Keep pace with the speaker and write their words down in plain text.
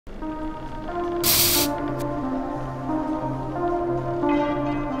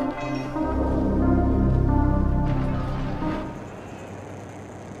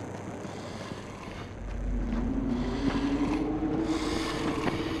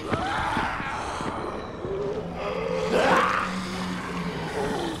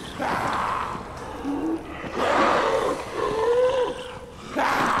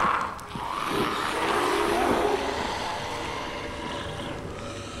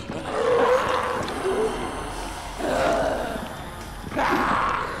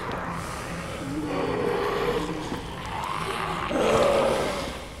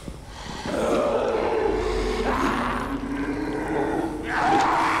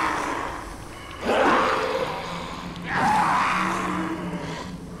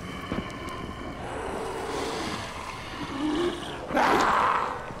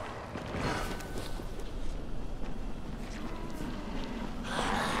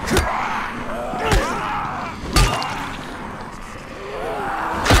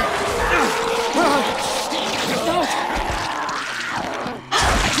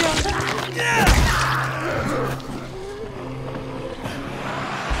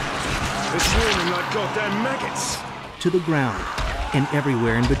They're swarming like goddamn maggots. to the ground, and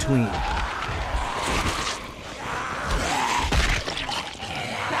everywhere in between.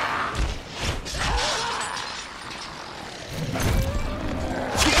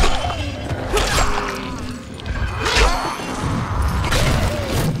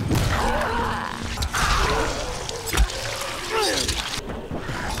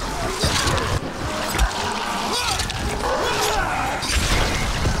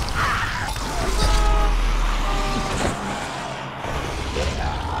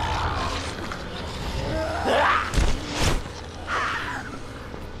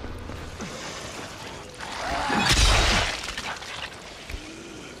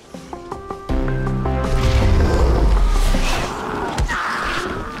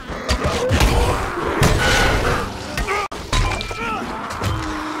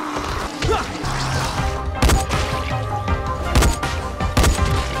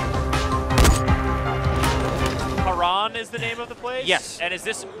 Is the name of the place? Yes. And is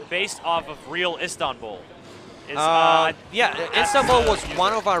this based off of real Istanbul? Is, yeah, Istanbul was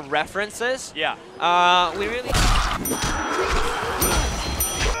one of our references. Yeah. We really,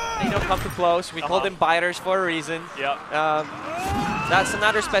 they don't come too close. We call them biters for a reason. Yep. That's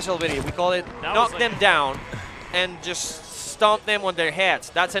another special video. We call it knock them down and just stomp them on their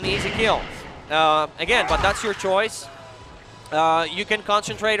heads. That's an easy kill. Again, but that's your choice. You can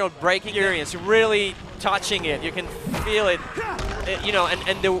concentrate on breaking experience, really touching it. You can feel it, you know,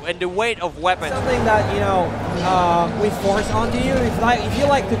 and the weight of weapons. Something that, you know, we force onto you. If you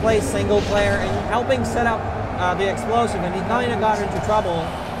like to play single player and helping set up the explosive, and he kind of got into trouble,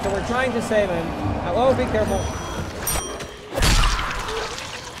 so we're trying to save him. Oh, be careful.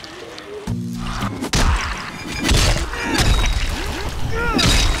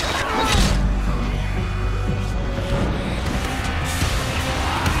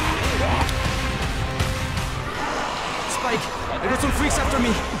 There are some freaks after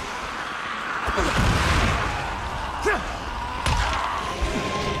me!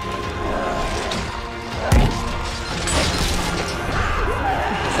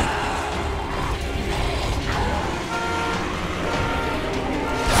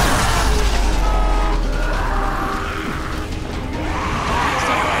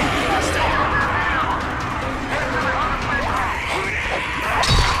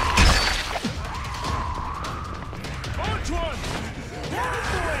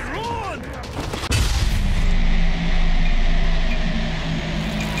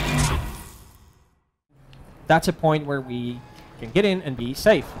 That's a point where we can get in and be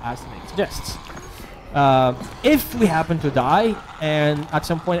safe, as the name suggests. If we happen to die, and at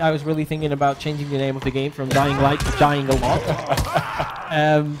some point I was really thinking about changing the name of the game from Dying Light to Dying a Lot.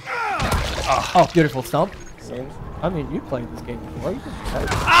 Oh, beautiful stomp. I mean, you played this game before.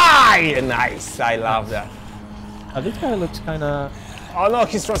 Nice! I love that. This guy looks kind of... Oh no,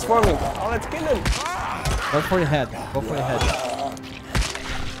 he's transforming. Oh, let's kill him. Go for the head. Go for the head.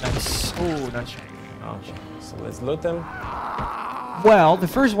 Nice. Oh, nice. Oh, shit. So let's loot them. Well, the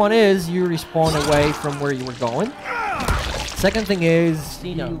first one is you respawn away from where you were going. Second thing is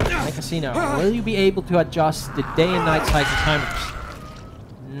casino. Casino. Will you be able to adjust the day and night cycle timers?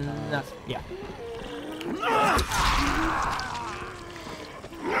 Yeah.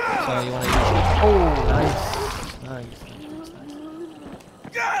 So you want to use it. Oh, nice.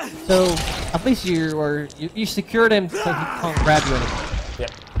 So at least you secure him so he can't grab you anymore. Yeah.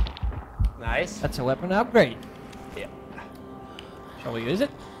 Nice. That's a weapon upgrade. Yeah. Shall we use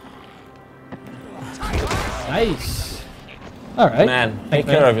it? Nice. All right. Man, take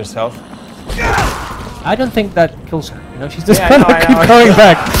care of yourself. I don't think that kills her. You know, she's just Yeah, gonna I keep know. going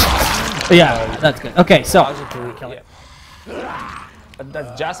back. But yeah, that's good. Okay, so But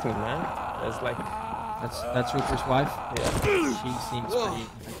that's Jasmine, man. That's like that's Rupert wife. Yeah. She seems pretty.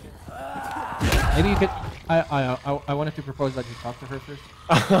 Maybe you could. I wanted to propose that you talk to her first.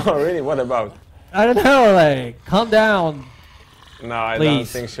 Oh, really? What about? I don't know. Like, calm down. No, I don't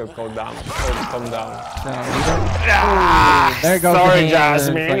think she'll calm down. Calm down. No, you don't. Oh, there goes sorry, the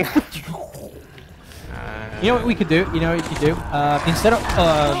Jasmine. You know what we could do? You know what you could do? Instead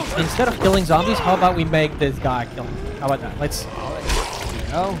of killing zombies, how about we make this guy kill him? How about that? Let's. There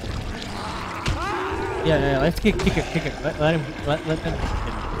you go. Yeah. Let's kick it. Let him. Let him.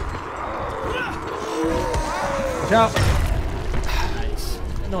 Watch out. Nice.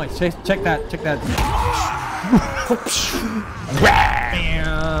 Nice. Check that.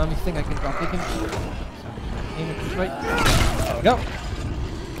 Bam. You think I can drop kick him? Aim it this way. There we go.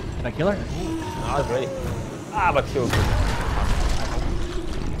 Did I kill her? Not really. But he'll kill.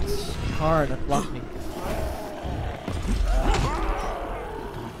 Hard. That blocked me.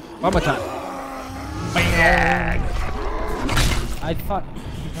 One more time. Bang! I thought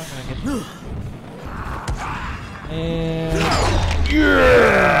he's not gonna get. And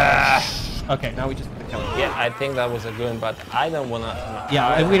yeah! Okay, now we just kill him. Yeah, I think that was a good one, but I don't wanna.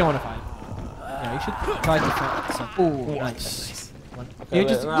 Yeah, and we don't wanna fight. Yeah, you should try to fight some. Ooh, nice. You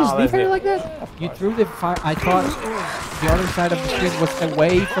just leave her like that? You threw the fire. I thought the other side of the screen was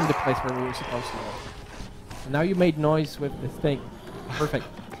away from the place where we were supposed to go. And now you made noise with this thing. Perfect.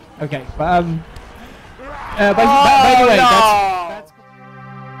 Okay, by the way, that's